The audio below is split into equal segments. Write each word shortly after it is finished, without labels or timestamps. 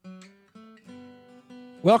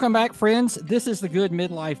Welcome back, friends. This is the Good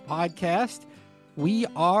Midlife Podcast. We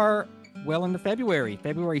are well into February.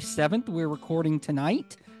 February 7th, we're recording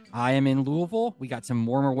tonight. I am in Louisville. We got some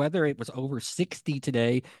warmer weather. It was over 60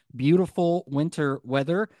 today. Beautiful winter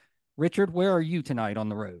weather. Richard, where are you tonight on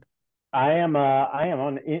the road? I am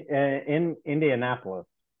in Indianapolis,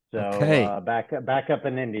 so Okay. back up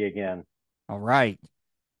in Indy again. All right.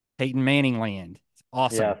 Peyton Manning land. It's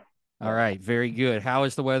awesome. Yes, All yes. right. Very good. How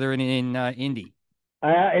is the weather in Indy?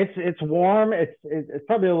 It's warm. It's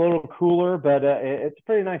probably a little cooler, but it's a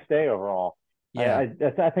pretty nice day overall. Yeah.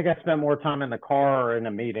 I think I spent more time in the car or in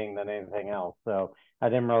a meeting than anything else, so I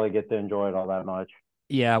didn't really get to enjoy it all that much.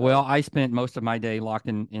 Yeah, well, So I spent most of my day locked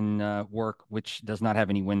in work, which does not have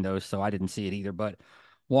any windows, so I didn't see it either. But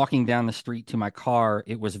walking down the street to my car,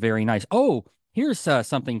 it was very nice. Oh, here's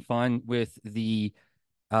something fun with the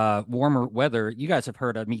warmer weather. You guys have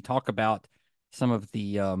heard of me talk about some of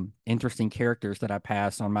the interesting characters that I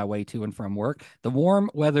pass on my way to and from work. The warm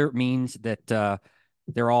weather means that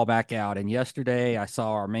they're all back out. And yesterday I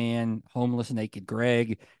saw our man, homeless naked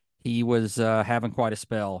Greg. He was having quite a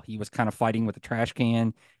spell. He was kind of fighting with a trash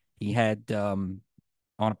can. He had on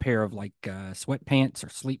a pair of like sweatpants or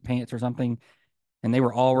sleep pants or something, and they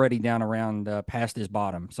were already down around past his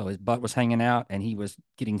bottom. So his butt was hanging out, and he was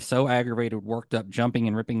getting so aggravated, worked up, jumping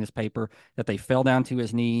and ripping this paper that they fell down to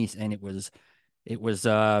his knees, and it was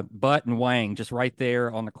Butt and Wang just right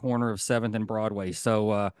there on the corner of 7th and Broadway.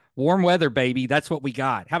 So warm weather, baby. That's what we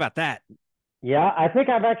got. How about that? yeah, I think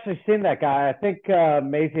I've actually seen that guy. I think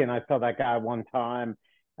Maisie and I saw that guy one time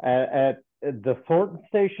at the Thornton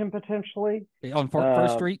station potentially. On First Uh,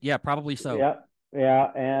 Street? Yeah, probably so. Yeah,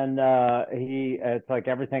 yeah, and it's like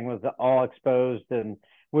everything was all exposed, and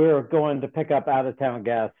we were going to pick up out of town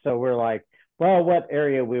guests, so we're like, well, what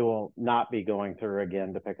area we will not be going through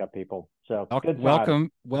again to pick up people. So good times.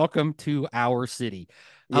 Welcome to our city.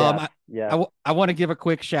 Um, Yes, I, yes, I want to give a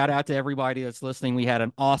quick shout out to everybody that's listening. We had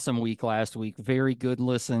an awesome week last week. Very good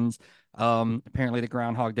listens. Apparently the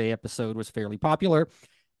Groundhog Day episode was fairly popular.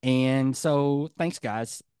 And so thanks,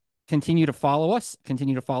 guys. Continue to follow us.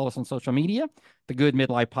 Continue to follow us on social media. The Good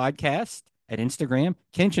Midlife Podcast at Instagram,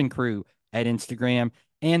 Kenshin Crew at Instagram,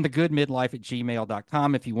 and the Good Midlife at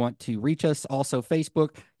gmail.com. If you want to reach us, also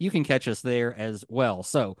Facebook, you can catch us there as well.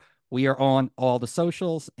 So we are on all the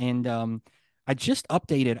socials. And I just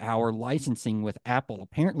updated our licensing with Apple.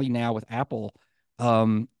 Apparently, now with Apple,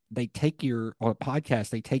 they take your on a podcast,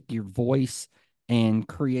 they take your voice and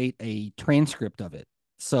create a transcript of it.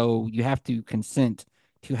 So you have to consent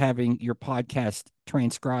to having your podcast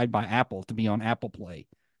transcribed by Apple to be on Apple Play.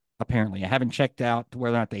 Apparently, I haven't checked out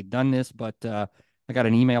whether or not they've done this, but I got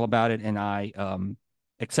an email about it and I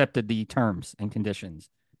accepted the terms and conditions.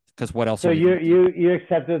 Because what else so are you you going to do? you you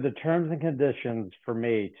accepted the terms and conditions for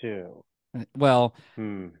me too. Well,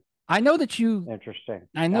 Hmm, I know that you interesting.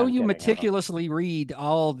 I know I'm you kidding. I don't. meticulously read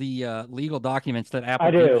all the legal documents that Apple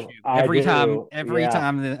I gives do. you I do. every Yeah.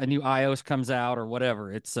 time a new iOS comes out or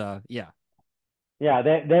whatever. It's yeah. Yeah,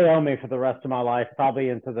 they owe me for the rest of my life, probably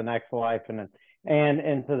into the next life and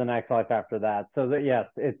into the next life after that. So that yes,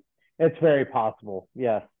 it's very possible.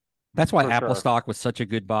 Yes, That's why for Apple sure. stock was such a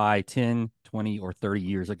good buy 10, 20, or 30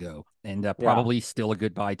 years ago, and Yeah, probably still a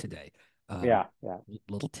good buy today. Um, yeah, yeah.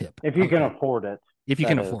 little tip. If you can Okay. afford it, If you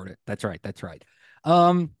can that is. afford it. That's right. That's right.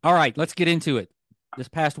 All right, let's get into it. This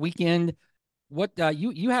past weekend, what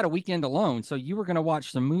you had a weekend alone, so you were going to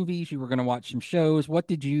watch some movies, you were going to watch some shows. What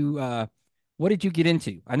did you get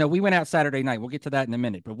into? I know we went out Saturday night. We'll get to that in a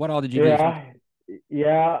minute, but what all did you do this weekend?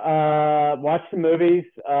 Yeah, yeah. Watched the movies.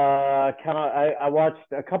 Kind of. I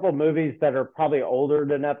watched a couple of movies that are probably older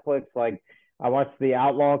to Netflix. Like I watched The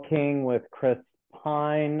Outlaw King with Chris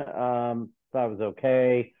Pine. That was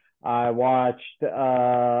okay. I watched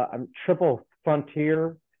Triple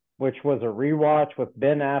Frontier, which was a rewatch with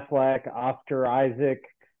Ben Affleck, Oscar Isaac,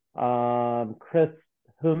 Chris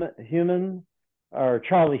Human or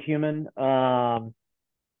Charlie Human.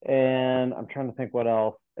 And I'm trying to think what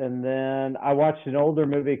else. And then I watched an older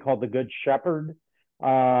movie called The Good Shepherd,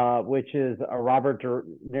 which is a Robert De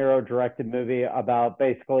Niro directed movie about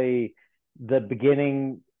basically the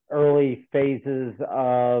beginning, early phases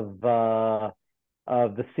of the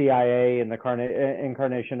CIA and the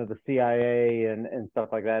incarnation of the CIA and stuff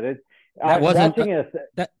like that. It That wasn't watching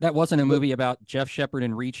it. that wasn't a movie about Jeff Shepard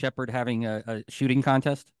and Reed Shepard having a shooting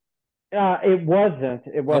contest. It wasn't.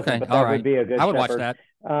 It wasn't, Okay, but all that would right. be a I good would watch Shepherd. that.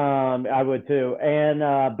 I would too. And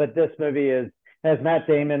but this movie is has Matt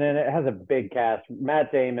Damon in it. It has a big cast.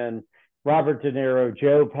 Matt Damon, Robert De Niro,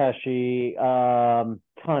 Joe Pesci,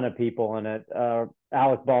 ton of people in it.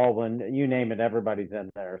 Alec Baldwin, you name it, everybody's in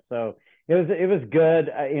there. So it was good.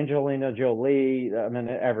 Angelina Jolie. I mean,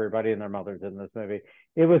 everybody and their mother's in this movie.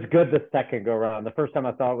 It was good the second go around. The first time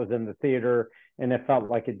I saw it was in the theater, and it felt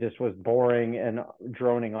like it just was boring and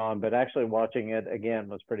droning on. But actually watching it again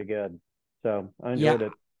was pretty good. So I Yeah, enjoyed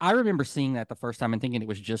it. I remember seeing that the first time and thinking it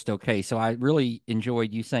was just okay. So I really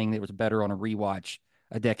enjoyed you saying that it was better on a rewatch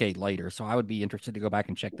a decade later. So I would be interested to go back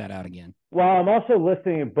and check that out again. Well, I'm also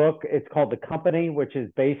listening a book. It's called The Company, which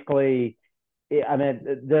is basically, I mean,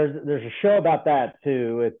 there's a show about that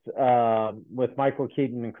too. It's with Michael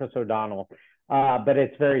Keaton and Chris O'Donnell, but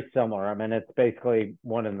it's very similar. I mean, it's basically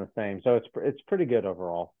one and the same. So it's pretty good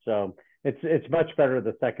overall. So it's much better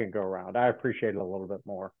the second go around. I appreciate it a little bit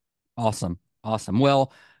more. Awesome. Awesome.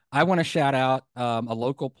 Well, I want to shout out a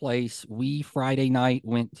local place. We Friday night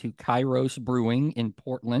went to Kairos Brewing in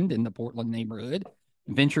Portland, in the Portland neighborhood,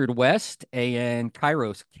 ventured west, and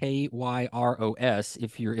Kairos, Kyros,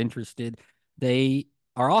 if you're interested. They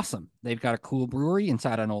are awesome. They've got a cool brewery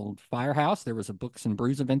inside an old firehouse. There was a Books and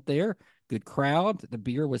Brews event there. Good crowd. The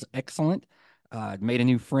beer was excellent. Made a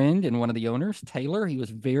new friend and one of the owners, Taylor. He was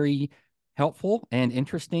very helpful and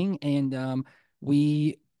interesting. And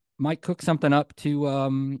we might cook something up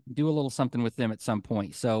to do a little something with them at some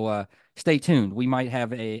point. So stay tuned. We might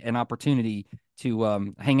have an opportunity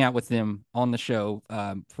to hang out with them on the show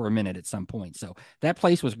for a minute at some point. So that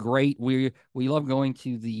place was great. We love going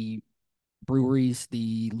to the breweries.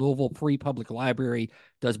 The Louisville Free Public Library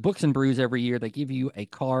does Books and Brews every year. They give you a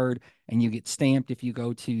card and you get stamped if you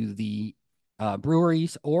go to the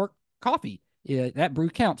breweries or coffee. Yeah, that brew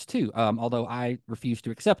counts too. Although I refuse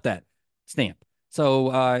to accept that stamp.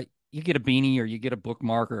 So you get a beanie or you get a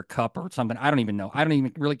bookmark or a cup or something. I don't even know. I don't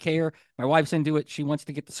even really care. My wife's into it. She wants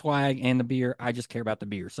to get the swag and the beer. I just care about the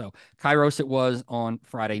beer. So Kairos it was on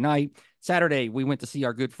Friday night. Saturday, we went to see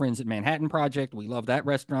our good friends at Manhattan Project. We love that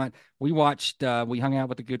restaurant. We hung out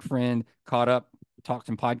with a good friend, caught up, talked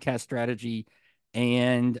some podcast strategy,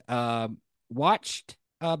 and watched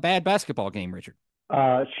a bad basketball game, Richard.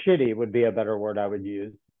 Shitty would be a better word I would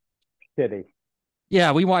use. Shitty.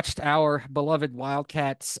 Yeah, we watched our beloved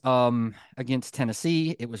Wildcats against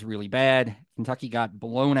Tennessee. It was really bad. Kentucky got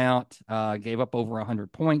blown out, gave up over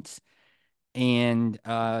 100 points, and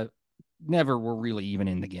never were really even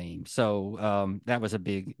in the game. So that was a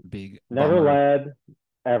big, big Never bummer. led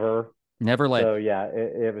ever. Never led. So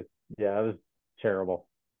it was terrible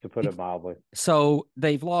to put it mildly. So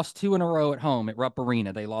they've lost two in a row at home at Rupp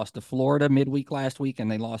Arena. They lost to Florida midweek last week, and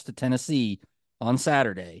they lost to Tennessee on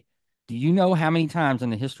Saturday. Do you know how many times in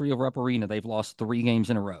the history of Rupp Arena they've lost three games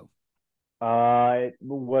in a row?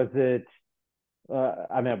 Was it?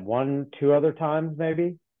 I mean, one, two other times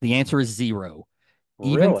maybe. The answer is zero.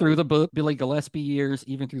 Even through Really? the Billy Gillespie years,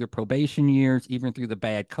 even through the probation years, even through the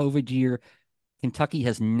bad COVID year, Kentucky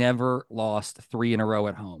has never lost three in a row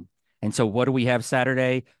at home. And so what do we have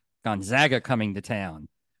Saturday? Gonzaga coming to town.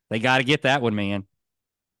 They got to get that one, man.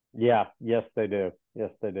 Yeah. Yes, they do. Yes,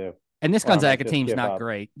 they do. And this Or I might Gonzaga just team's give not up.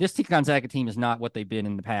 great. This Gonzaga team is not what they've been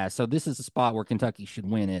in the past. So this is a spot where Kentucky should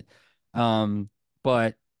win it.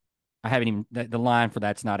 But I haven't even the line for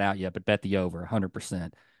that's not out yet. But bet the over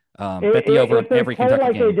 100%. Bet the over on If they every play Kentucky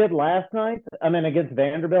like they game. did last night, I mean, against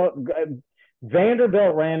Vanderbilt,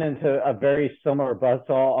 Vanderbilt ran into a very similar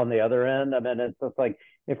buzzsaw on the other end. I mean, it's just like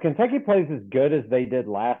if Kentucky plays as good as they did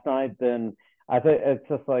last night, then I think it's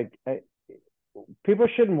just like people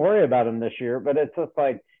shouldn't worry about them this year. But it's just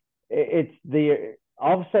like it's the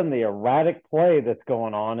all of a sudden the erratic play that's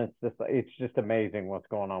going on. It's just amazing what's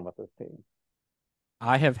going on with this team.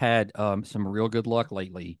 I have had some real good luck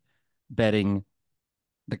lately betting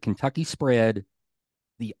the Kentucky spread,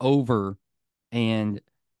 the over, and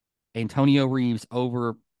Antonio Reeves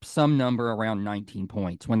over some number around 19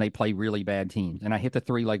 points when they play really bad teams. And I hit the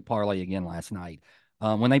three-leg parlay again last night.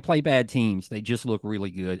 When they play bad teams, they just look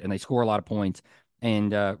really good and they score a lot of points.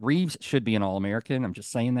 And Reeves should be an All-American. I'm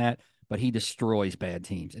just saying that, but he destroys bad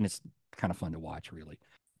teams, and it's kind of fun to watch, really.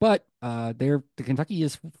 But the Kentucky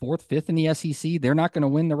is fourth, fifth in the SEC. They're not going to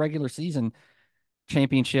win the regular season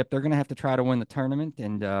championship. They're going to have to try to win the tournament,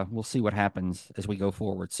 and we'll see what happens as we go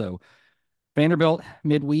forward. So Vanderbilt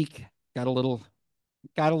midweek got a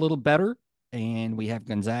little better, and we have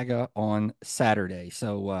Gonzaga on Saturday.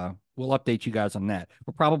 So we'll update you guys on that.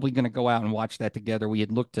 We're probably going to go out and watch that together. We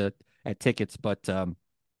had looked at tickets, but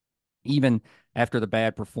even after the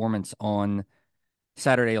bad performance on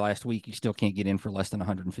Saturday last week, you still can't get in for less than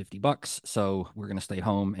 $150. So we're going to stay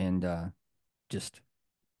home and just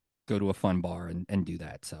go to a fun bar and do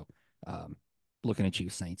that. So um, looking at you,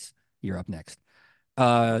 Saints, you're up next.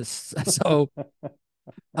 So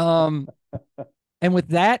um, And with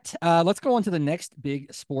that, let's go on to the next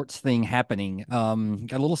big sports thing happening.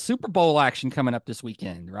 Got a little Super Bowl action coming up this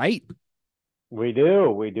weekend, right? We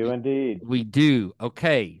do indeed. We do.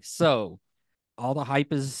 Okay, so all the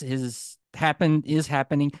hype is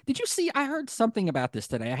happening. Did you see? I heard something about this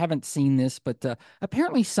today. I haven't seen this, but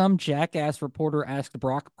apparently some jackass reporter asked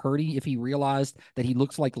Brock Purdy if he realized that he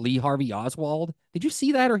looks like Lee Harvey Oswald. Did you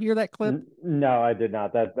see that or hear that clip? No, I did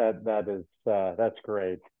not. That is that's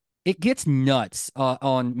great. It gets nuts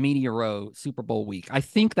on Media Row Super Bowl week. I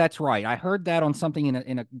think that's right. I heard that on something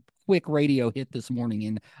in a quick radio hit this morning,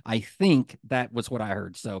 and I think that was what I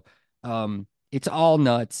heard. So it's all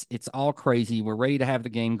nuts. It's all crazy. We're ready to have the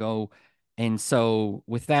game go. And so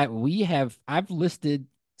with that, I've listed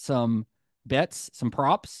some bets, some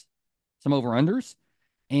props, some over-unders.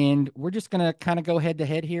 And we're just going to kind of go head to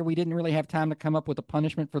head here. We didn't really have time to come up with a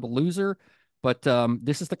punishment for the loser, but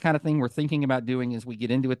this is the kind of thing we're thinking about doing as we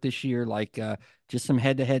get into it this year, like just some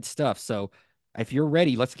head to head stuff. So if you're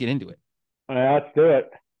ready, let's get into it. Let's do it.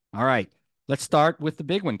 All right. Let's start with the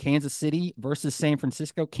big one, Kansas City versus San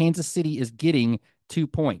Francisco. Kansas City is getting 2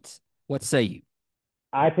 points. What say you?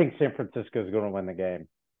 I think San Francisco is going to win the game,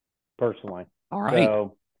 personally. All right.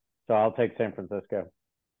 So, so I'll take San Francisco.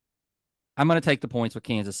 I'm going to take the points with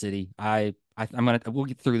Kansas City. I'm going to, we'll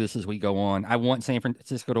get through this as we go on. I want San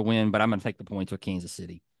Francisco to win, but I'm going to take the points with Kansas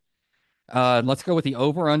City. Let's go with the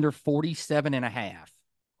over under 47 and a half.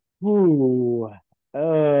 Ooh.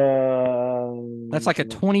 That's like a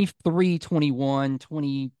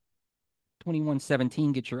 23-21,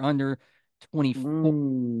 20-21-17. Get your under 24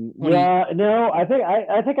 20. Yeah, no, I think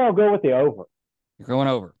I'll go with the over. You're going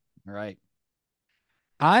over. All right.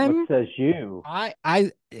 What I'm says you? I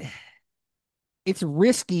it's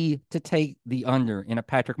risky to take the under in a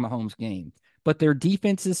Patrick Mahomes game, but their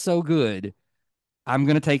defense is so good. I'm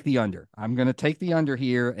going to take the under. I'm going to take the under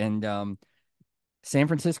here, and San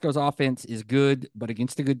Francisco's offense is good, but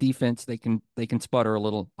against a good defense, they can sputter a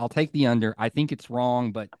little. I'll take the under. I think it's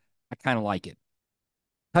wrong, but I kind of like it.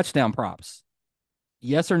 Touchdown props.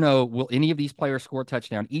 Yes or no? Will any of these players score a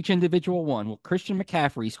touchdown? Each individual one. Will Christian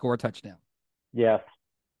McCaffrey score a touchdown? Yes.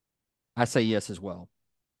 I say yes as well.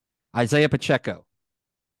 Isaiah Pacheco.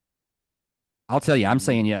 I'll tell you, I'm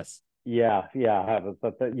saying yes. Yeah, I have it,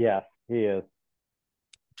 but yes, he is.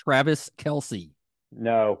 Travis Kelsey.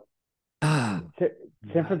 No, Ah,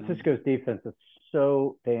 San Francisco's defense is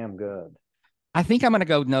so damn good. I think I'm going to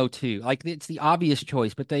go no too. Like it's the obvious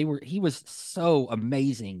choice, but he was so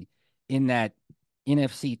amazing in that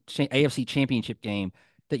AFC championship game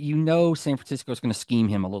that San Francisco is going to scheme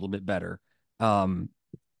him a little bit better, um,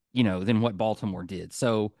 than what Baltimore did.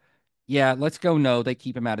 So yeah, let's go no. They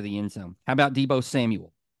keep him out of the end zone. How about Debo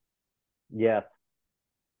Samuel? Yes.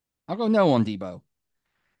 I'll go no on Debo.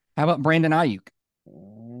 How about Brandon Ayuk?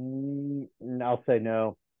 I'll say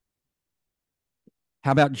no.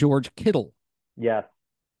 How about George Kittle? Yes.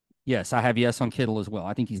 Yes, I have yes on Kittle as well.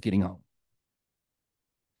 I think he's getting home.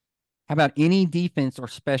 How about any defense or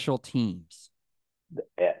special teams?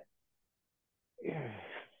 Eh,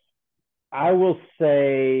 I will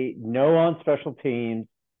say no on special teams.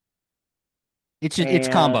 It's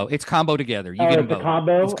combo. And It's combo together. You oh, get them it's a both. It's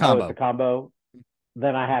combo. Oh, it's a combo. combo.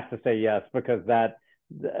 Then I have to say yes because that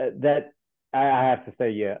I have to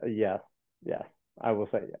say yes. I will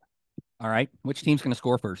say yes. All right. Which team's going to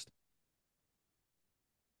score first?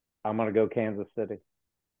 I'm gonna go Kansas City.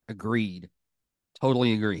 Agreed.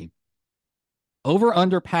 Totally agree. Over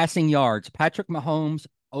under passing yards. Patrick Mahomes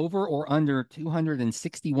over or under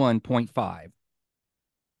 261.5.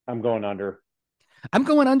 I'm going under. I'm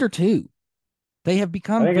going under two. They have I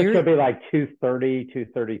become think it's very gonna be like 230,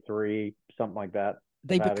 233, something like that.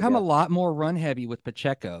 they If I had to become a guess. lot more run heavy with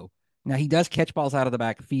Pacheco. Now he does catch balls out of the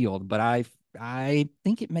backfield, but I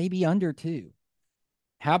think it may be under two.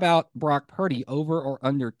 How about Brock Purdy over or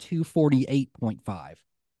under 248.5?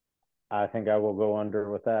 I think I will go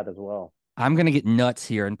under with that as well. I'm going to get nuts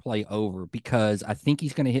here and play over because I think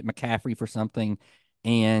he's going to hit McCaffrey for something.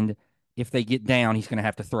 And if they get down, he's going to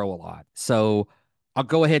have to throw a lot. So I'll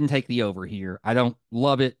go ahead and take the over here. I don't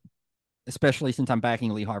love it, especially since I'm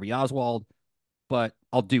backing Lee Harvey Oswald, but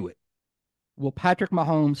I'll do it. Will Patrick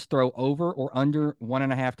Mahomes throw over or under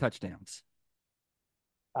 1.5 touchdowns?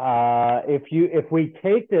 If we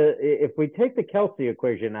take the Kelsey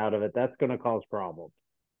equation out of it, that's going to cause problems.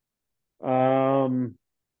 Um,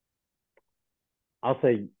 I'll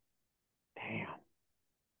say, damn.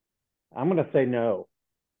 I'm going to say no.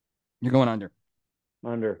 You're going under.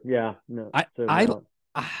 Under, yeah, no. I So I no.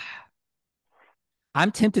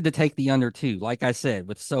 I'm tempted to take the under too. Like I said,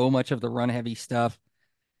 with so much of the run heavy stuff,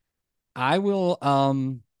 I will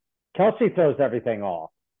Kelsey throws everything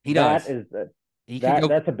off. he That does. is He could That go.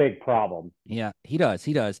 that's a big problem. Yeah, he does.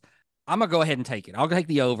 He does. I'm gonna go ahead and take it. I'll take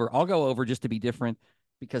the over. I'll go over just to be different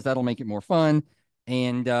because that'll make it more fun.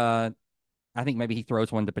 And I think maybe he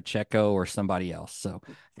throws one to Pacheco or somebody else. So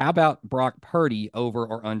how about Brock Purdy over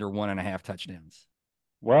or under 1.5 touchdowns?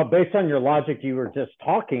 Well, based on your logic you were just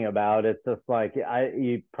talking about, it's just like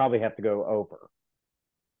you probably have to go over.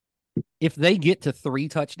 If they get to 3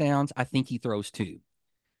 touchdowns, I think he throws two.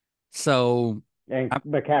 So And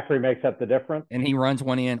McCaffrey makes up the difference. and he runs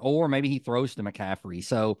one in, or maybe he throws to McCaffrey.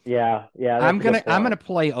 So Yeah, yeah, I'm that's a gonna good I'm gonna point.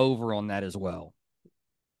 play over on that as well.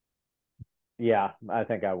 Yeah, I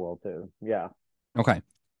think I will too. Yeah. Okay.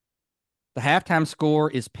 The halftime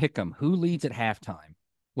score is Pick'em. Who leads at halftime?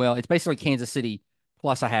 Well, it's basically Kansas City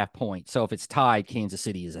plus a half point. So if it's tied, Kansas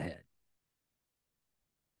City is ahead.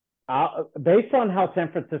 Based on how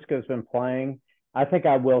San Francisco's been playing, I think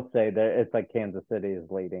I will say that it's like Kansas City is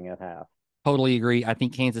leading at half. Totally agree. I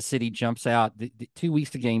think Kansas City jumps out. The 2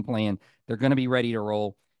 weeks to game plan. They're going to be ready to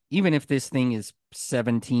roll. Even if this thing is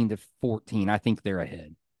 17-14, I think they're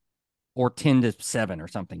ahead, or 10-7 or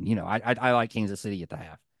something. I like Kansas City at the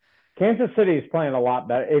half. Kansas City is playing a lot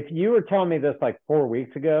better. If you were telling me this like 4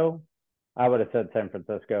 weeks ago, I would have said San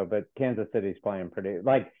Francisco, but Kansas City's playing pretty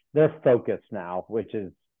like they're focused now, which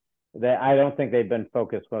is that I don't think they've been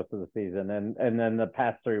focused most of the season, and then the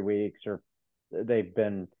past 3 weeks or they've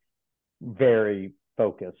been very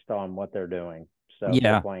focused on what they're doing. So they're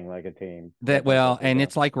Yeah, playing like a team, that San well, and Francisco.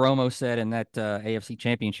 it's like Romo said in that AFC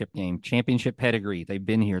Championship game, championship pedigree. They've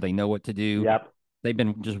been here. They know what to do. Yep, They've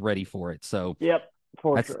been just ready for it. So yep,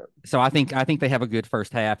 for that's sure. so I think they have a good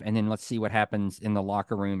first half, and then let's see what happens in the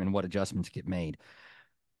locker room and what adjustments get made.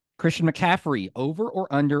 Christian McCaffrey over or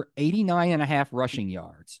under 89.5 rushing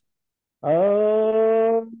yards.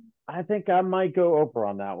 I think I might go over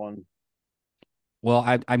on that one. Well,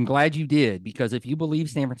 I'm glad you did because if you believe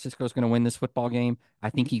San Francisco is going to win this football game,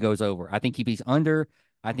 I think he goes over. I think if he's under,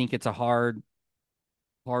 I think it's a hard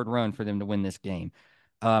run for them to win this game.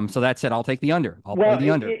 So that said, I'll take the under. I'll play Well,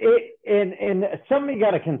 the under. and something you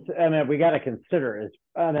got to I mean, we got to consider is,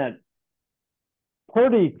 I mean,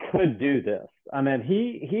 Purdy could do this. I mean,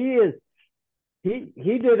 he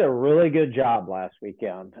did a really good job last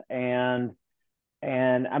weekend, and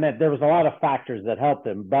I mean, there was a lot of factors that helped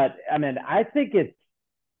him, but I mean, I think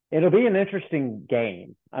it'll be an interesting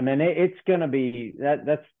game. I mean, it's going to be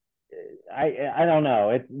that's I don't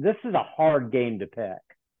know. This is a hard game to pick.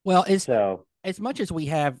 Well, So as much as we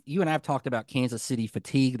have, you and I have talked about Kansas City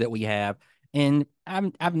fatigue that we have, and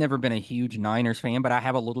I've never been a huge Niners fan, but I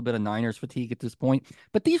have a little bit of Niners fatigue at this point.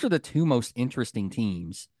 But these are the two most interesting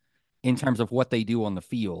teams in terms of what they do on the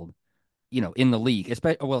field, in the league.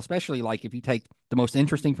 Especially like if you take the most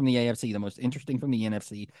interesting from the AFC, the most interesting from the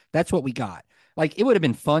NFC, that's what we got. Like it would have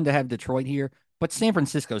been fun to have Detroit here, but San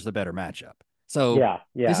Francisco's the better matchup. So yeah,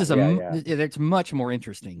 this yeah, is yeah, yeah. it's much more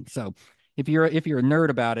interesting. So if you're a nerd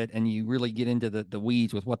about it and you really get into the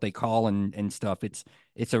weeds with what they call and stuff, it's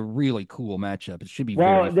a really cool matchup. It should be very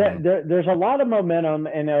Well, fun. there's a lot of momentum,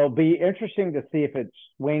 and it'll be interesting to see if it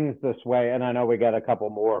swings this way. And I know we got a couple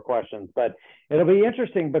more questions, but it'll be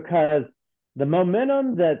interesting because the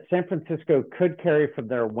momentum that San Francisco could carry from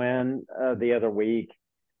their win the other week,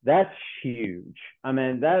 that's huge. I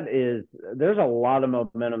mean, there's a lot of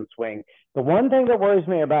momentum swing. The one thing that worries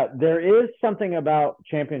me about there is something about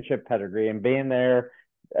championship pedigree and being there,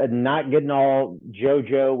 not getting all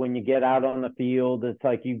JoJo when you get out on the field. It's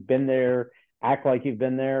like you've been there, act like you've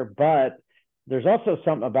been there, but there's also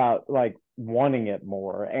something about like wanting it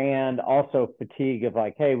more and also fatigue of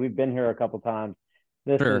like, hey, we've been here a couple times.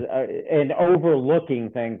 This is Sure. and overlooking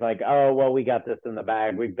things like, oh well, we got this in the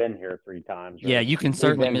bag. We've been here 3 times, Yeah, or you can we've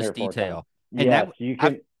certainly been miss here 4 times. detail. And that Yes, you I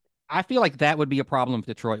can. I feel like that would be a problem if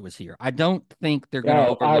Detroit was here. I don't think they're going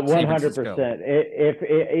to Oh, I overlook San Francisco.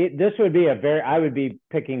 100%. This would be I would be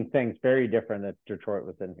picking things very different if Detroit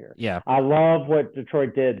was in here. Yeah, I love what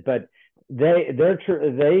Detroit did, but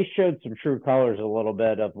they showed some true colors a little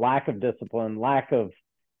bit of lack of discipline, lack of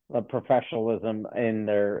professionalism in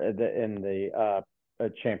the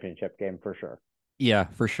championship game for sure. yeah,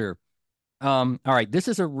 for sure. All right, this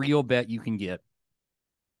is a real bet you can get.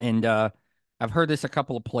 And I've heard this a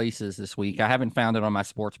couple of places this week. I haven't found it on my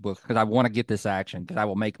sports book because I want to get this action because I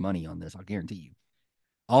will make money on this. I'll guarantee you.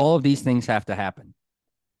 All of these things have to happen.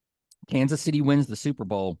 Kansas City wins the Super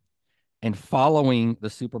Bowl, and following the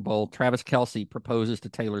Super Bowl, Travis Kelce proposes to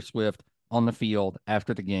Taylor Swift on the field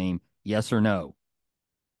after the game. Yes or no?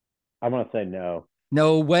 I'm gonna say no.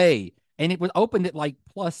 No way. And it was opened at like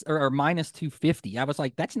plus or minus 250. I was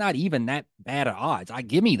like, that's not even that bad of odds.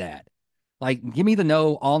 Give me that. Like, give me the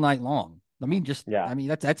no all night long. Yeah, I mean,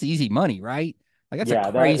 that's easy money, right? Like, that's a yeah.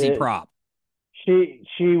 That crazy it, prop.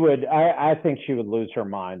 She would. I think she would lose her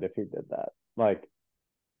mind if he did that. Like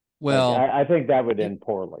Well, I think that would it end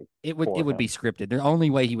poorly it for would be him. scripted. The only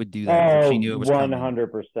way he would do that is if she Oh, knew it was coming.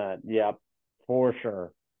 100%. Yep, for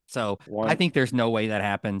sure. So I One. think there's no way that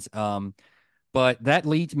happens. But that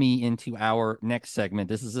leads me into our next segment.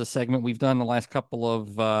 This is a segment we've done the last couple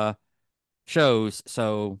of shows.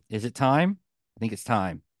 So is it time? I think it's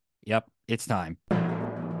time. Yep, it's time.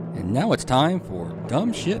 And now it's time for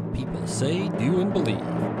dumb shit people say, do, and believe.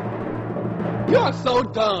 You're so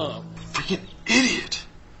dumb. Freaking idiot.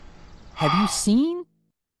 Have you seen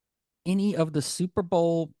any of the Super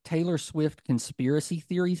Bowl Taylor Swift conspiracy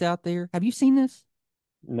theories out there? Have you seen this?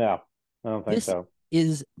 No, I don't think This so.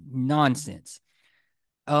 is nonsense.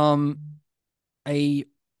 Um, a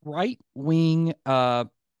right wing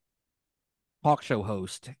talk show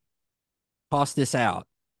host tossed this out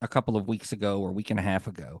a couple of weeks ago or a week and a half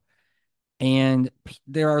ago. And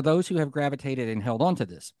there are those who have gravitated and held on to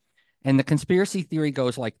this. And the conspiracy theory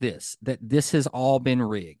goes like this, that this has all been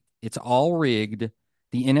rigged. It's all rigged.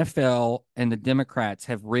 The NFL and the Democrats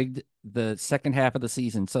have rigged the second half of the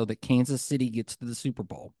season so that Kansas City gets to the Super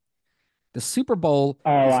Bowl. The Super Bowl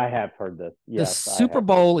Oh, is I have heard this. the Yes, I Super have heard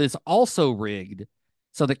Bowl this. is also rigged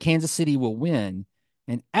so that Kansas City will win.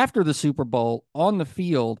 And after the Super Bowl on the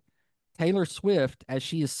field, Taylor Swift, as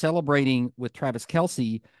she is celebrating with Travis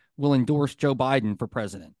Kelce, will endorse Joe Biden for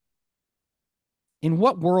president. In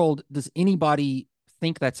what world does anybody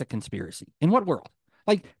think that's a conspiracy? In what world?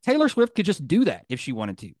 Like Taylor Swift could just do that if she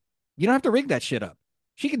wanted to. You don't have to rig that shit up.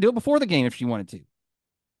 She could do it before the game if she wanted to.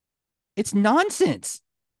 It's nonsense.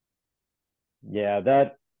 Yeah,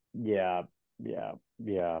 that. Yeah, yeah,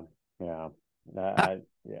 yeah, yeah. I,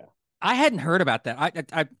 Yeah. I hadn't heard about that.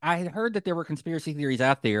 I had heard that there were conspiracy theories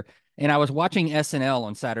out there, and I was watching SNL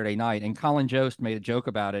on Saturday night, and Colin Jost made a joke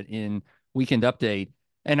about it in Weekend Update,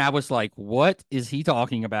 and I was like, "What is he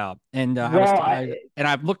talking about?" And Well, and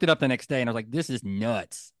I looked it up the next day, and I was like, "This is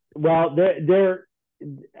nuts." well, there.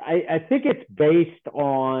 I think it's based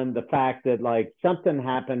on the fact that like something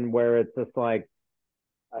happened where it's just like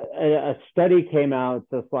a study came out.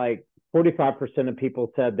 It's just like 45% of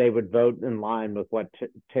people said they would vote in line with what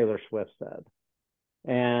Taylor Swift said,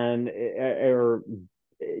 and or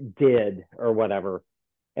did or whatever.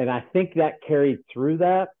 And I think that carried through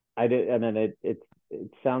that. I did. I mean, it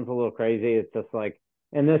sounds a little crazy. It's just like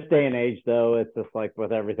in this day and age, though, it's just like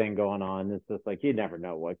with everything going on, it's just like you never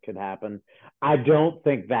know what could happen. I don't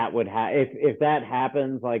think that would if that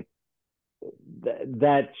happens, like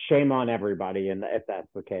that shame on everybody, and if that's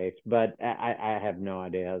the case. But I have no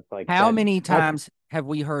idea. It's like How that. many That's times have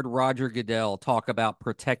we heard Roger Goodell talk about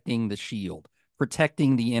protecting the shield,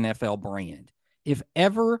 protecting the NFL brand? If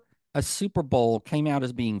ever a Super Bowl came out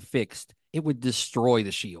as being fixed, it would destroy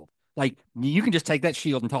the shield. Like you can just take that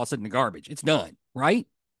shield and toss it in the garbage. It's done, right?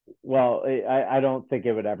 well, I don't think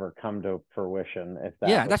it would ever come to fruition if that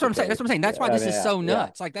Yeah, was that's what the I'm saying. That's case. what I'm saying. That's Yeah, why I this mean, is yeah, so yeah,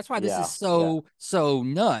 nuts. Like that's why this is yeah, yeah. so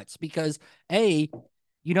nuts because A,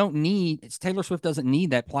 you don't need it's Taylor Swift doesn't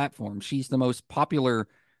need that platform. She's the most popular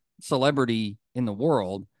celebrity in the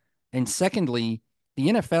world. And secondly, the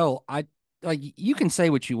NFL, I like you can say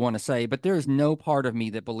what you want to say, but there is no part of me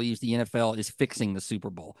that believes the NFL is fixing the Super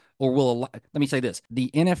Bowl or let me say this, the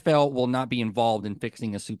NFL will not be involved in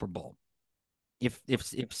fixing a Super Bowl. If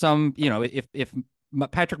some, if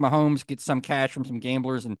Patrick Mahomes gets some cash from some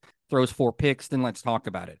gamblers and throws four picks, then let's talk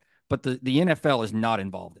about it. But the NFL is not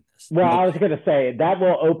involved in this. Well, No I was way. going to say that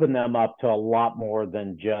will open them up to a lot more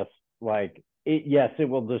than just like it, yes, it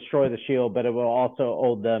will destroy the shield, but it will also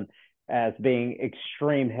hold them as being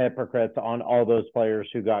extreme hypocrites on all those players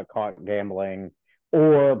who got caught gambling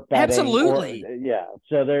or betting or Absolutely. yeah.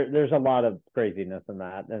 So there's a lot of craziness in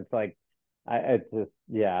that. And it's like it's just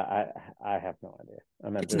yeah, I have no idea. I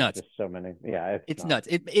mean, It's there's nuts. just so many. Yeah, it's It's nuts.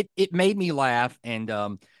 nuts. It made me laugh, and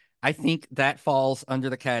I think that falls under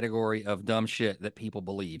the category of dumb shit that people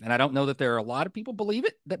believe. And I don't know that there are a lot of people believe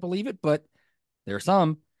it, but there are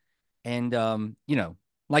some. And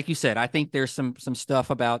like you said, I think there's some stuff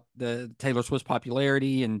about the Taylor Swift's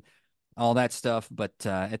popularity and all that stuff. But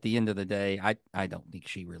at the end of the day, I don't think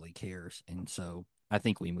she really cares, and so I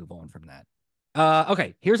think we move on from that.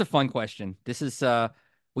 Okay, here's a fun question. This is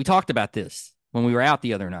we talked about this when we were out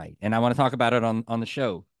the other night, and I want to talk about it on the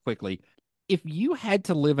show quickly. If you had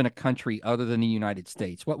to live in a country other than the United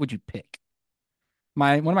States, what would you pick?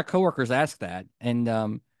 My one of my coworkers asked that, and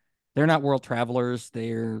they're not world travelers.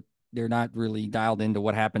 They're not really dialed into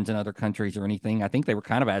what happens in other countries or anything. I think they were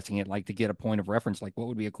kind of asking it like to get a point of reference, like what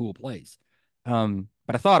would be a cool place.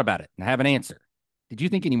 But I thought about it and I have an answer. Did you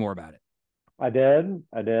think any more about it? I did.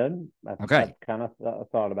 I did. I've Okay. kind of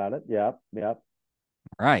thought about it. Yep. Yep.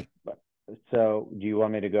 All right. So, do you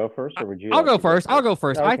want me to go first, or would you I'll like go to go first. I'll first? go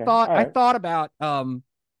first. I Okay, thought all I right. thought about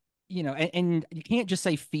and you can't just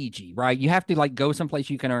say Fiji, right? You have to like go someplace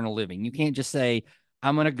you can earn a living. You can't just say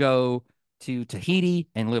I'm gonna go to Tahiti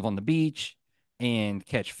and live on the beach and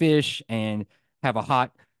catch fish and have a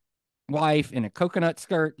hot wife in a coconut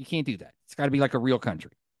skirt. You can't do that. It's got to be like a real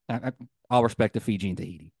country. All respect to Fiji and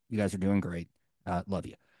Tahiti. You guys are doing great. Love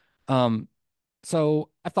you. Um, so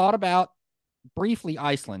I thought about briefly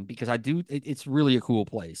Iceland because it's really a cool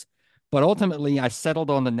place. But ultimately, I settled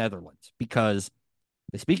on the Netherlands because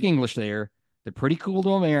they speak English there. They're pretty cool to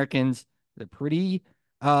Americans. They're pretty,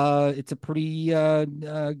 it's a pretty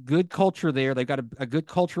good culture there. They've got a good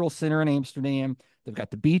cultural center in Amsterdam. They've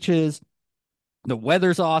got the beaches. The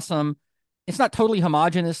weather's awesome. It's not totally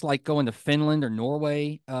homogenous like going to Finland or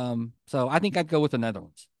Norway. So I think I'd go with the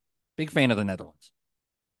Netherlands. Big fan of the Netherlands.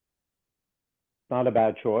 Not a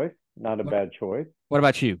bad choice. Not a What, bad choice. what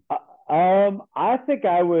about you? I think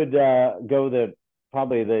I would go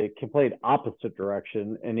probably the complete opposite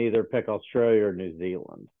direction and either pick Australia or New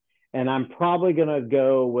Zealand. And I'm probably going to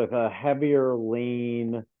go with a heavier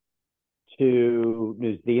lean to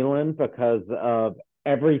New Zealand because of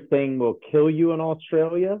everything will kill you in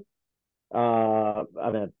Australia. I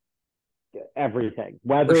mean, everything,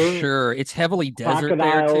 For weather, sure. It's heavily desert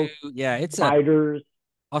there too. crocodiles, Yeah, spiders,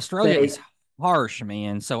 Australia is snakes. harsh,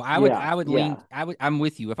 man. So Yeah, I would lean yeah, I'm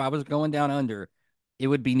with you. If I was going down under, it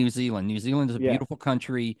would be New Zealand. New Zealand is a yeah, beautiful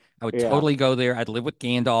country. I would yeah. totally go there. I'd live with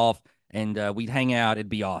Gandalf and we'd hang out. It'd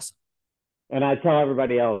be awesome. And I tell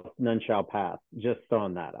everybody else, none shall pass. Just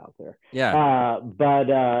throwing that out there. Yeah.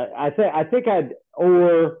 But I think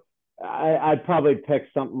I'd probably pick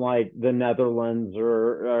something like the Netherlands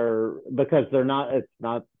or because they're not. It's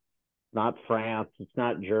not France. It's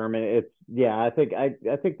not Germany. It's yeah. I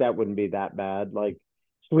think that wouldn't be that bad. Like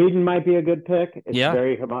Sweden might be a good pick. It's Yeah,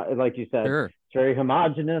 very like you said, sure. it's very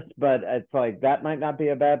homogenous, but it's like that might not be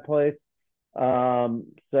a bad place.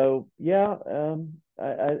 So yeah,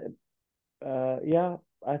 yeah,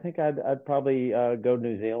 I think I'd probably go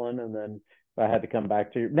New Zealand, and then if I had to come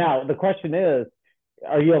back to now, the question is,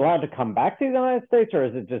 are you allowed to come back to the United States, or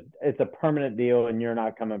is it just it's a permanent deal and you're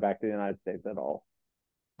not coming back to the United States at all?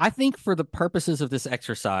 I think for the purposes of this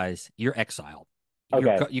exercise, you're exiled.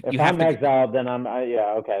 Okay, You if have I'm to exiled, then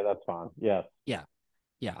yeah, okay, that's fine. Yes, yeah.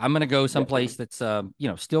 Yeah, I'm gonna go yeah, someplace that's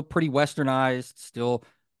still pretty westernized, still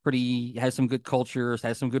pretty has some good cultures,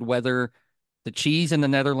 has some good weather. The cheese in the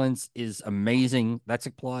Netherlands is amazing. That's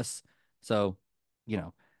a plus. So, you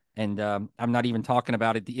know, and I'm not even talking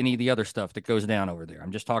about any of the other stuff that goes down over there.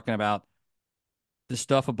 I'm just talking about the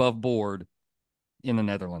stuff above board in the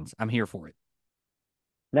Netherlands. I'm here for it.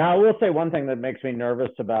 Now, I will say one thing that makes me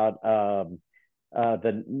nervous about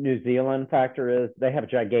the New Zealand factor is they have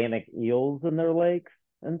gigantic eels in their lakes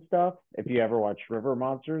and stuff. If you ever watch River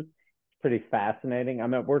Monsters, it's pretty fascinating. I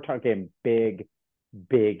mean, we're talking big,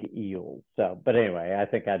 big eels. So, but anyway, I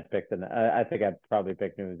think I'd probably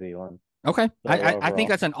pick New Zealand. Okay, So I think overall,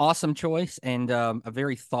 that's an awesome choice and a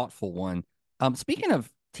very thoughtful one. Speaking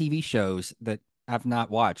of TV shows that I've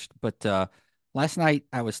not watched, but last night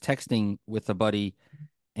I was texting with a buddy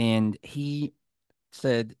and he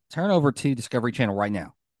said, "Turn over to Discovery Channel right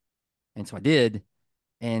now," and so I did.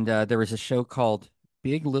 And there was a show called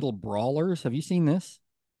Big Little Brawlers. Have you seen this?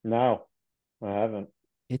 no, I haven't.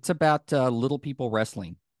 It's about little people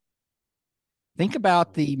wrestling. Think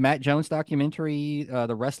about the Matt Jones documentary,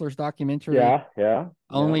 the wrestlers documentary, Yeah, yeah,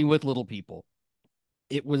 yeah. only with little people.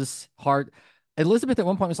 It was hard. Elizabeth at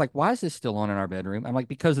one point was like, "Why is this still on in our bedroom?" I'm like,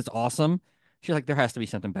 "Because it's awesome." She's like, "There has to be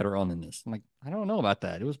something better on than this." I'm like, "I don't know about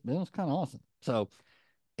that. It was kind of awesome." So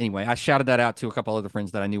anyway, I shouted that out to a couple other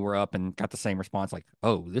friends that I knew were up and got the same response, like,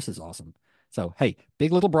 "Oh, this is awesome." So hey,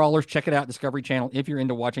 Big Little Brawlers, check it out, Discovery Channel. If you're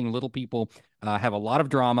into watching little people have a lot of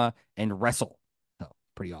drama and wrestle, so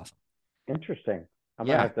pretty awesome. Interesting. I'm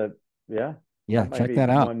gonna Yeah, have to. Yeah, yeah, that might check be that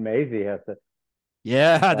out. one Maisie has to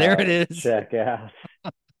Yeah, there it is. check out.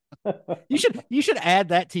 You should add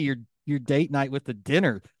that to your date night with the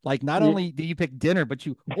dinner. Like not Yeah. only do you pick dinner, but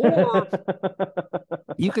or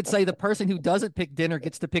you could say the person who doesn't pick dinner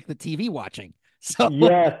gets to pick the TV watching. So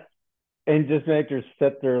Yes, and just make her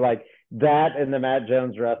sit there like that and the Matt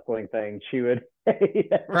Jones wrestling thing. She would hate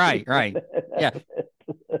every right, right. minute Yeah, of it.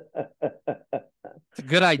 it's a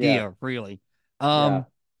good Yeah, idea, really. yeah.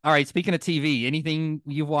 All right, speaking of TV, anything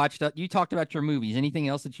you've watched? You talked about your movies. Anything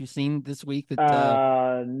else that you've seen this week that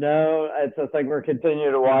No, it's just like we're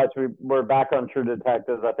continuing to watch. We're back on True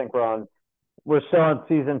Detectives. I think we're still on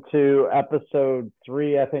season 2, episode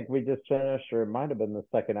 3. I think we just finished, or it might have been the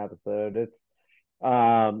second episode.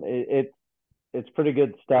 Um, it, it's pretty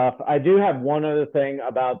good stuff. I do have one other thing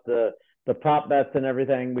about the the prop bets and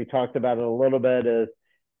everything. We talked about it a little bit. Is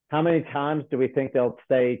how many times do we think they'll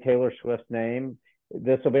say Taylor Swift's name?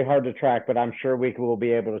 This will be hard to track, but I'm sure we will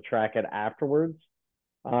be able to track it afterwards.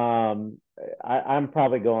 I'm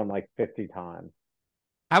probably going like 50 times.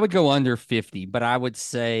 I would go under 50, but I would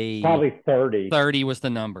say Probably 30. 30 was the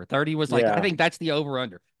number. 30 was like, I Yeah. think that's the over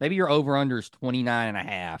under. Maybe your over under is 29 and a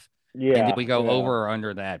half. And then Yeah. we go Yeah. over or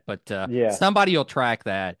under that. But Yeah. somebody will track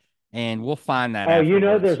that and we'll find that Oh,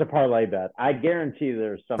 afterwards. there's a parlay bet. I guarantee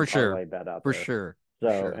there's some For sure. parlay bet out For there. sure. So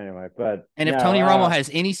For sure. anyway, but And if no, Tony Romo has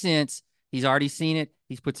any sense, he's already seen it.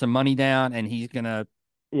 He's put some money down and he's going to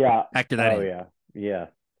yeah. factor that in. Yeah. Yeah.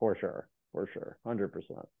 For sure.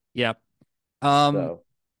 100%. Yep. So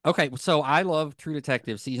Okay, so I love True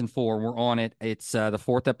Detective season 4. We're on it. It's the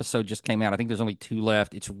 4th episode just came out. I think there's only 2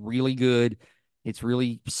 left. It's really good. It's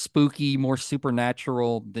really spooky, more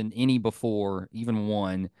supernatural than any before, even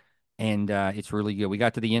one. And it's really good. We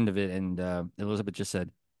got to the end of it, and Elizabeth just said,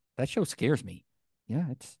 "That show scares me." Yeah,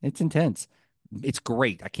 it's intense. It's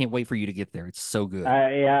great. I can't wait for you to get there. It's so good.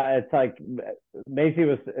 yeah, it's like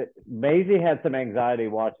Maisie had some anxiety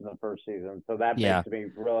watching the first season, so that Yeah. makes me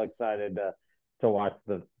real excited to watch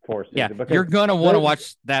the 4th season. Yeah, because you're gonna want to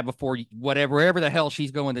watch that before you, wherever the hell she's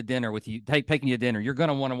going to dinner with you, taking you to dinner. You're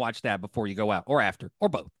gonna want to watch that before you go out, or after, or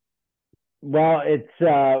both. Well, it's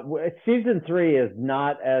season 3 is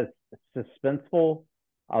not as suspenseful,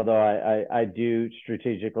 although I do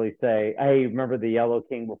strategically say, hey, remember the Yellow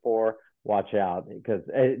King before? Watch out, because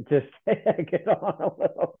it just get on a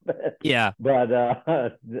little bit. Yeah, but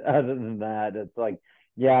other than that, it's like,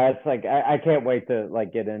 yeah, it's like I can't wait to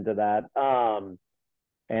like get into that.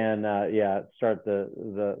 And yeah, start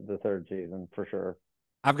the 3rd season for sure.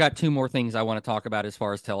 I've got 2 more things I want to talk about as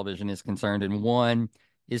far as television is concerned, and one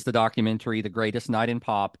is the documentary "The Greatest Night in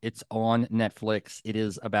Pop." It's on Netflix. It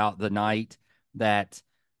is about the night that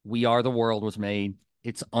We Are the World was made.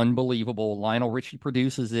 It's unbelievable. Lionel Richie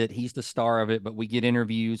produces it. He's the star of it, but we get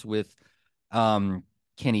interviews with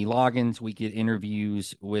Kenny Loggins. We get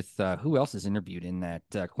interviews with who else is interviewed in that?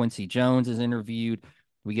 Quincy Jones is interviewed.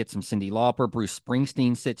 We get some Cyndi Lauper. Bruce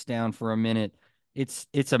Springsteen sits down for a minute. It's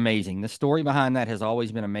amazing. The story behind that has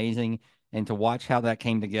always been amazing, and to watch how that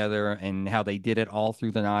came together and how they did it all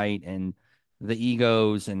through the night and the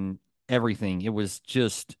egos and everything.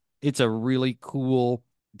 It's a really cool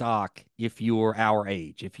doc if you're our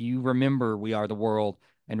age. If you remember We Are the World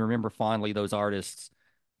and remember fondly those artists,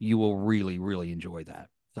 you will really, really enjoy that.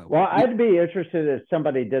 So, well, I'd be interested if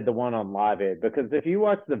somebody did the one on Live Aid, because if you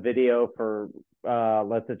watch the video for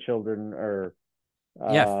Let the Children or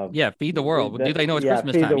Feed the World. Do they know it's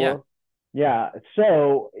Christmas Feed time? the World. Yeah.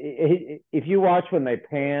 So if you watch when they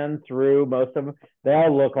pan through most of them, they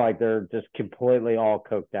all look like they're just completely all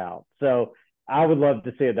coked out. So I would love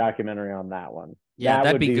to see a documentary on that one. Yeah, that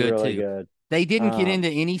that'd would be good really too. good. They didn't get into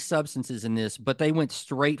any substances in this, but they went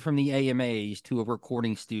straight from the AMAs to a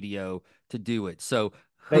recording studio to do it. So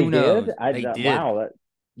who knows? They did. Wow.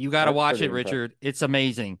 You got to watch it, impressive. Richard. It's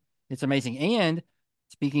amazing. It's amazing. And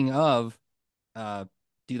speaking of,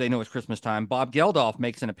 do they know it's Christmas time? Bob Geldof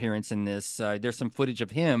makes an appearance in this. There's some footage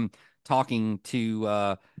of him talking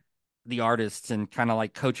to the artists and kind of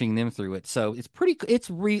like coaching them through it. So it's pretty.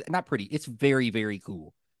 Not pretty. It's very, very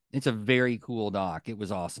cool. It's a very cool doc. It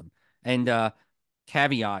was awesome. And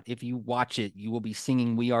caveat: if you watch it, you will be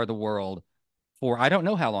singing "We Are the World" for I don't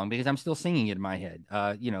know how long, because I'm still singing it in my head.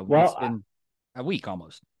 It's been a week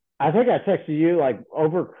almost. I think I texted you like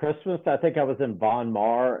over Christmas. I think I was in Von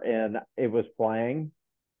Mar and it was playing,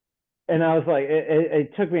 and I was like,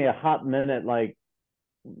 it took me a hot minute, like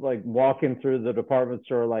walking through the department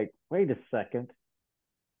store, like, wait a second,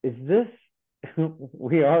 is this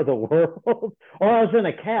We Are the World? Or I was in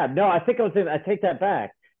a cab. No, I take that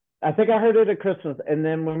back. I think I heard it at Christmas, and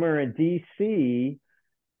then when we were in DC,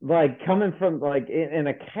 like coming from like in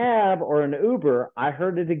a cab or an Uber, I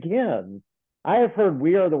heard it again. I have heard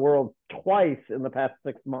We Are the World twice in the past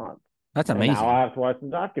 6 months. That's amazing. And now I have to watch the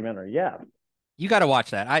documentary. Yeah. You got to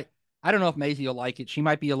watch that. I don't know if Maisie will like it. She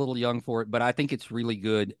might be a little young for it, but I think it's really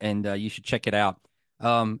good, and you should check it out.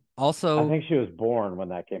 Also, I think she was born when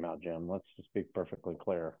that came out, Jim. Let's just be perfectly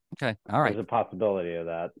clear. Okay. All right. There's a possibility of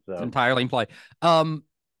that. So it's entirely in play.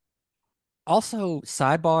 Also,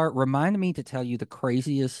 sidebar, remind me to tell you the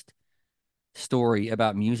craziest story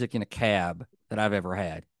about music in a cab that I've ever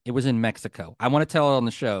had. It was in Mexico. I want to tell it on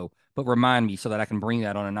the show, but remind me so that I can bring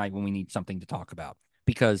that on a night when we need something to talk about,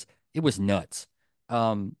 because it was nuts.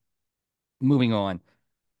 Moving on.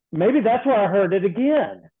 Maybe that's where I heard it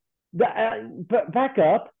again. But back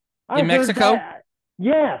up. In Mexico?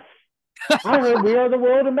 Yes. I heard We Are the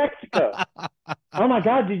World in Mexico. Oh my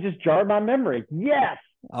God, you just jarred my memory. Yes.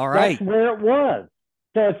 All That's right. where it was.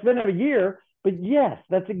 So it's been a year, but yes,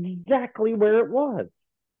 that's exactly where it was.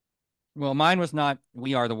 Well, mine was not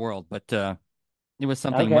We Are the World, but it was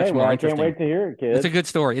something Okay, much well, more I can't interesting. wait to hear it, It's a kid. good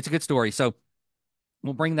story. It's a good story. So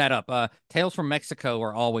we'll bring that up. Tales from Mexico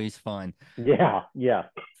are always fun Yeah, yeah.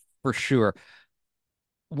 for sure.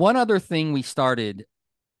 One other thing we started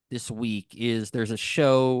this week is there's a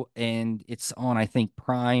show and it's on, I think,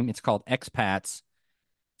 Prime. It's called Expats.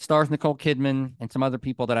 Stars Nicole Kidman and some other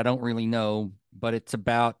people that I don't really know, but it's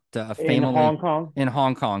about a In family Hong Kong. in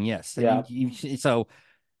Hong Kong. Yes. Yeah. So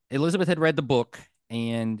Elizabeth had read the book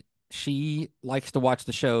and she likes to watch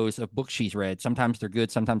the shows of books she's read. Sometimes they're good,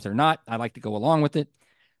 sometimes they're not. I like to go along with it.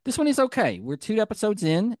 This one is okay. We're 2 episodes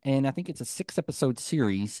in, and I think it's a 6 episode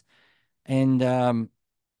series. And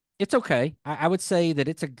it's okay. I would say that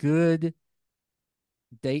it's a good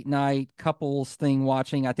date night couples thing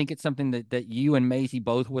watching. I think it's something that you and Maisie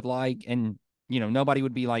both would like. And, nobody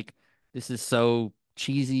would be like, this is so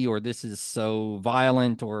cheesy or this is so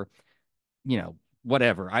violent or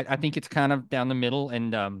whatever. I think it's kind of down the middle.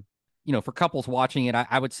 And, for couples watching it,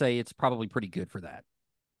 I would say it's probably pretty good for that.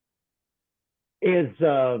 Is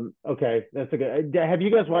okay, that's a good. Have you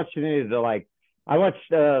guys watched any of the like? I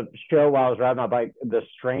watched a show while I was riding my bike, The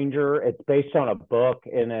Stranger. It's based on a book,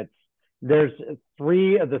 and there's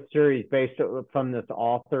three of the series based from this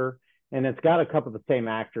author, and it's got a couple of the same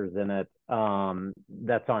actors in it.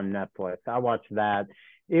 That's on Netflix. I watched that.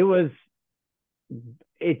 It was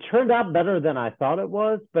it turned out better than I thought it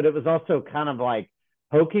was, but it was also kind of like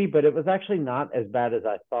hokey, but it was actually not as bad as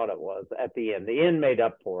I thought it was at the end. The end made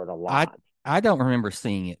up for it a I lot. I don't remember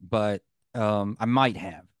seeing it, but I might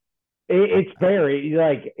have. It's very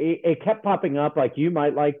like it kept popping up like you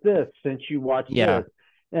might like this since you watched Yeah. this,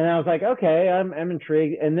 and I was like, okay, I'm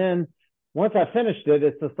intrigued. And then once I finished it,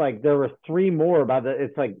 it's just like there were three more by the.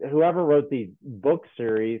 It's like whoever wrote these book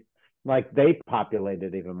series, like they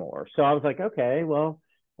populated even more. So I was like, okay, well,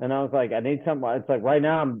 and I was like, I need something. It's like right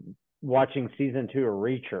now I'm watching season 2 of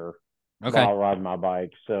Reacher Okay. while riding my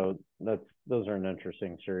bike. So those are an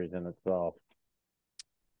interesting series in itself.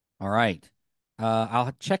 All right.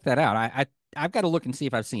 I'll check that out. I've got to look and see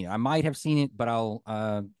if I've seen it. I might have seen it, but I'll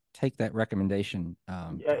take that recommendation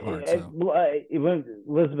to heart. So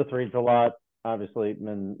Elizabeth reads a lot, obviously,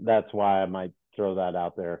 and that's why I might throw that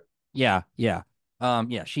out there. yeah, yeah.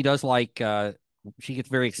 Yeah, she does like she gets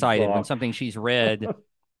very excited when Books. something she's read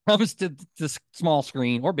comes to the small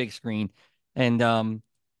screen or big screen. And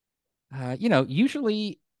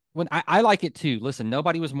usually when I like it too. Listen,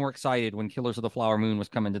 nobody was more excited when Killers of the Flower Moon was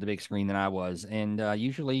coming to the big screen than I was. And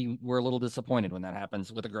usually we're a little disappointed when that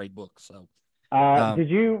happens with a great book. So um Did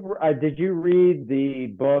you read the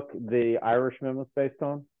book The Irishman was based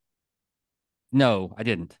on? no, I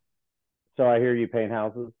didn't. So I hear you paint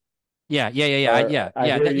houses, Yeah, yeah, yeah, yeah. or Yeah, I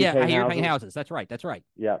yeah. hear you I paint hear paint houses. houses. That's right. That's right.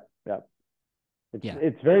 Yep, yep. It's Yeah,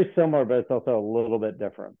 it's very similar, but it's also a little bit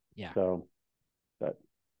different. yeah. So, but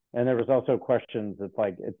and there was also questions. It's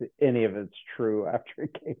like if any of it's true after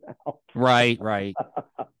it came out. Right, right.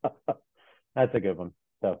 That's a good one.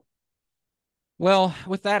 So Well,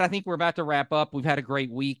 with that, I think we're about to wrap up. We've had a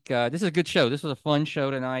great week. This is a good show. This was a fun show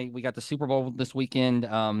tonight. We got the Super Bowl this weekend.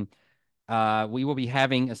 We will be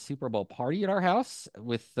having a Super Bowl party at our house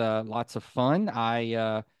with lots of fun.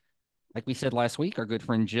 Like we said last week, our good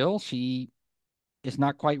friend Jill, she is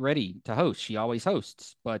not quite ready to host. She always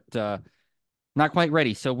hosts, but not quite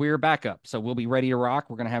ready. So we're back up. So we'll be ready to rock.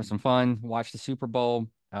 We're gonna have some fun, watch the Super Bowl,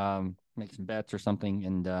 make some bets or something,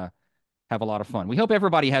 and have a lot of fun. We hope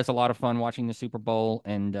everybody has a lot of fun watching the Super Bowl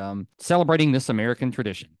and celebrating this American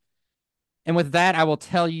tradition. And with that, I will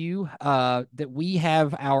tell you that we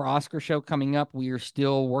have our Oscar show coming up. We are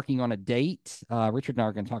still working on a date. Richard and I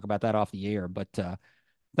are going to talk about that off the air. But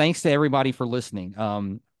thanks to everybody for listening.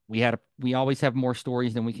 We always have more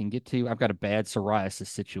stories than we can get to. I've got a bad psoriasis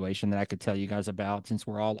situation that I could tell you guys about since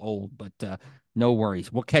we're all old. But no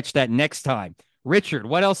worries. We'll catch that next time. Richard,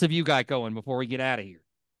 what else have you got going before we get out of here?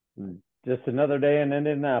 just another day in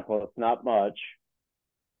Indianapolis. Not much.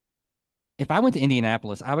 If I went to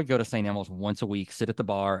Indianapolis, I would go to St. Elmo's once a week, sit at the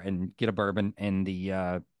bar, and get a bourbon and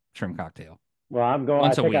the shrimp cocktail Well, I'm going. I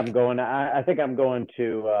once a think I'm week. going. I think I'm going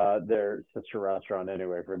to their sister restaurant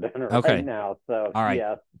anyway for dinner right Okay. now. So All right.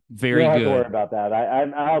 yes, you Very don't have to worry good. about that.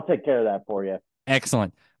 I'll take care of that for you.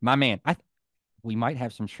 Excellent. My man, we might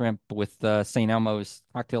have some shrimp with St. Elmo's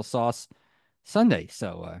cocktail sauce Sunday.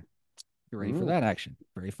 So you're ready for that action.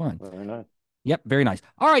 Very fun. Very nice. Yep, very nice.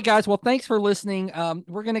 All right, guys. Well, thanks for listening.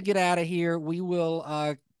 We're gonna get out of here. We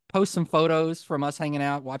will post some photos from us hanging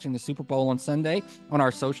out watching the Super Bowl on Sunday on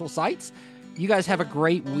our social sites. You guys have a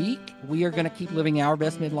great week. We are gonna keep living our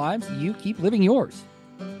best midlives. You keep living yours.